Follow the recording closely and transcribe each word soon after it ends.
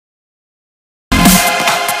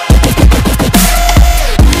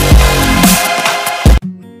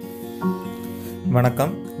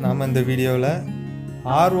வணக்கம். நாம் இந்த வீடியோவில்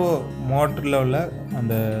ஆர்ஓ மோட்டரில் உள்ள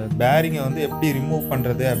அந்த பேரிங்கை வந்து எப்படி ரிமூவ்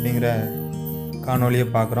பண்ணுறது அப்படிங்கிற காணொலியை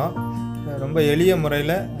பார்க்குறோம். ரொம்ப எளிய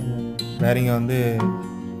முறையில் பேரிங்கை வந்து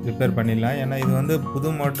ரிப்பேர் பண்ணிடலாம். ஏன்னா இது வந்து புது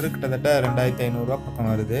மோட்ரு கிட்டத்தட்ட 2500 பக்கம்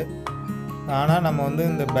வருது. ஆனால் நம்ம வந்து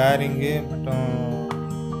இந்த பேரிங்கு மற்றும்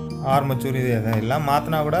ஆர்மச்சூர் இது எல்லாம்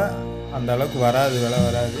மாற்றினா கூட அந்த அளவுக்கு வராது, விலை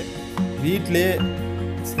வராது. வீட்டிலேயே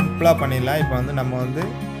சிம்பிளாக பண்ணிடலாம். இப்போ வந்து நம்ம வந்து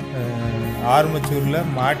ஆர்மச்சூரில்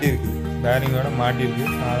மாட்டியிருக்குது, பேரிங்கோட மாட்டியிருக்கு.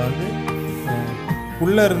 அதை வந்து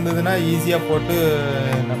புல்ல இருந்ததுன்னா ஈஸியாக போட்டு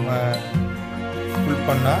நம்ம ஃபுல்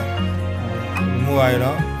பண்ணால் ரிமூவ்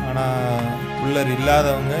ஆகிடும். ஆனால் புல்லர்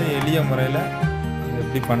இல்லாதவங்க எளிய முறையில்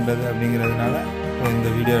எப்படி பண்ணுறது அப்படிங்கிறதுனால இந்த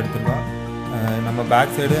வீடியோ எடுத்துருக்கோம். நம்ம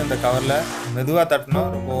பேக் சைடு அந்த கவரில் மெதுவாக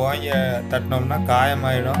தட்டணும். ரொம்ப வாங்கி தட்டினோம்னா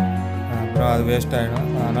காயமாயிடும், அப்புறம் அது வேஸ்ட்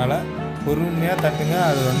ஆகிடும். அதனால் பொறுமையாக தட்டுங்க,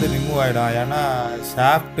 அது வந்து ரிமூவ் ஆகிடும். ஏன்னா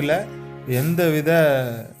ஷாஃப்ட்டில் எந்த வித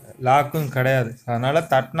லாக்கும் கிடையாது. அதனால்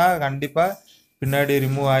தட்டினா கண்டிப்பாக பின்னாடி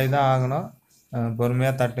ரிமூவ் ஆகி தான் ஆகணும்.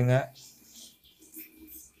 பொறுமையாக தட்டுங்க.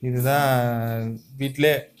 இதுதான்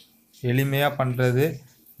வீட்டிலே எளிமையாக பண்ணுறது.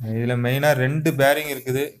 இதில் மெயினாக 2 பேரிங்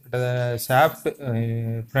இருக்குது. ஷாஃப்ட்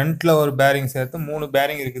ஃப்ரண்ட்டில் ஒரு பேரிங் சேர்த்து 3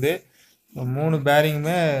 பேரிங் இருக்குது. 3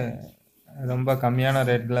 பேரிங்குமே ரொம்ப கம்மியான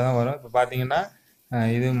ரேட்டில் தான் வரும். இப்போ பார்த்தீங்கன்னா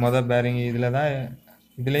இது பேரிங்,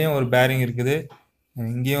 இதுலேயும் ஒரு பேரிங் இருக்குது,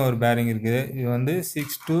 இங்கேயும் ஒரு பேரிங் இருக்குது. இது வந்து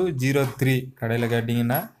 6203 கடையில்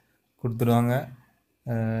கேட்டிங்கன்னா கொடுத்துருவாங்க.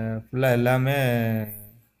 ஃபுல்லாக எல்லாமே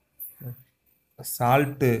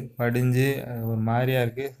சால்ட்டு படிஞ்சு ஒரு மாதிரியாக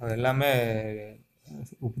இருக்குது. எல்லாமே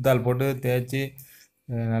உப்புத்தாள் போட்டு தேய்ச்சி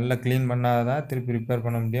நல்லா க்ளீன் பண்ணால் தான் திருப்பி ரிப்பேர்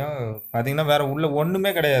பண்ண முடியும். பார்த்திங்கன்னா வேறு உள்ள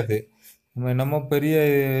ஒன்றுமே கிடையாது. நம்ம என்னமோ பெரிய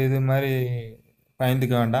இது மாதிரி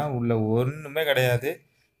பயந்துக்க வேண்டாம். உள்ள ஒன்றுமே கிடையாது.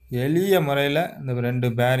 எளிய முறையில் இந்த 2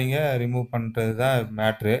 பேரிங்கை ரிமூவ் பண்ணுறது தான்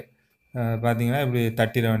மேட்ரு. பார்த்திங்கன்னா இப்படி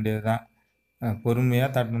தட்டிட வேண்டியது தான். பொறுமையாக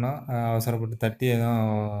தட்டணும். அவசரப்பட்டு தட்டி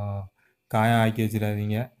எதுவும் காயம் ஆக்கி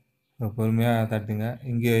வச்சிடாதீங்க. பொறுமையாக தட்டுங்க.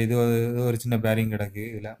 இங்கே இது ஒரு சின்ன பேரிங் கிடக்கு.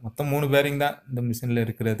 இதில் மொத்தம் 3 பேரிங் தான் இந்த மிஷினில்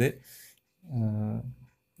இருக்கிறது.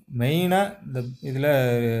 மெயினாக இந்த இதில்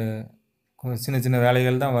சின்ன சின்ன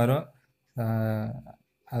வேலைகள் தான் வரும்.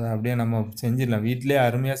 அதை அப்படியே நம்ம செஞ்சிடலாம், வீட்டிலே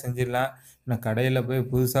அருமையாக செஞ்சிடலாம். ஏன்னா கடையில் போய்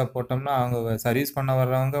புதுசாக போட்டோம்னா அவங்க சர்வீஸ் பண்ண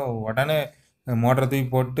வர்றவங்க உடனே மோட்டரை தூக்கி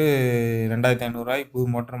போட்டு 2500 புது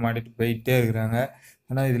மோட்டரை மாட்டிட்டு போயிட்டே இருக்கிறாங்க.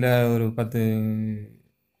 ஆனால் இதில் ஒரு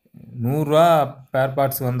 100 ஸ்பேர்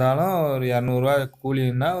பார்ட்ஸ் வந்தாலும் ஒரு 200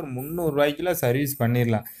 கூலின்னா ஒரு 300 சர்வீஸ்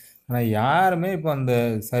பண்ணிடலாம். ஆனால் யாருமே இப்போ அந்த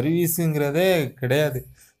சர்வீஸுங்கிறதே கிடையாது,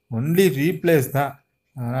 ஒன்லி ரீப்ளேஸ் தான்.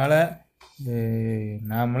 அதனால்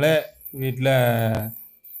நாமளே வீட்டில்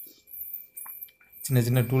சின்ன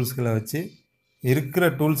சின்ன டூல்ஸ்களை வச்சு, இருக்கிற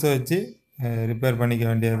டூல்ஸை வச்சு ரிப்பேர் பண்ணிக்க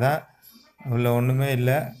வேண்டியது தான். உள்ள ஒன்றுமே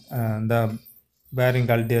இல்லை. அந்த பேரிங்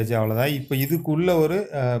கழட்டி வச்சு அவ்வளோதான். இப்போ இதுக்குள்ளே ஒரு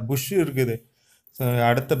புஷ்ஷு இருக்குது. ஸோ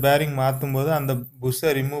அடுத்த பேரிங் மாற்றும் போது அந்த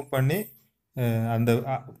புஷ்ஷை ரிமூவ் பண்ணி அந்த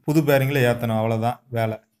புது பேரிங்கில் ஏற்றணும். அவ்வளோதான்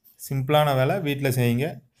வேலை. சிம்பிளான வேலை, வீட்டில் செய்யுங்க.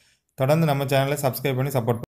 தொடர்ந்து நம்ம சேனலை சப்ஸ்கிரைப் பண்ணி சப்போர்ட்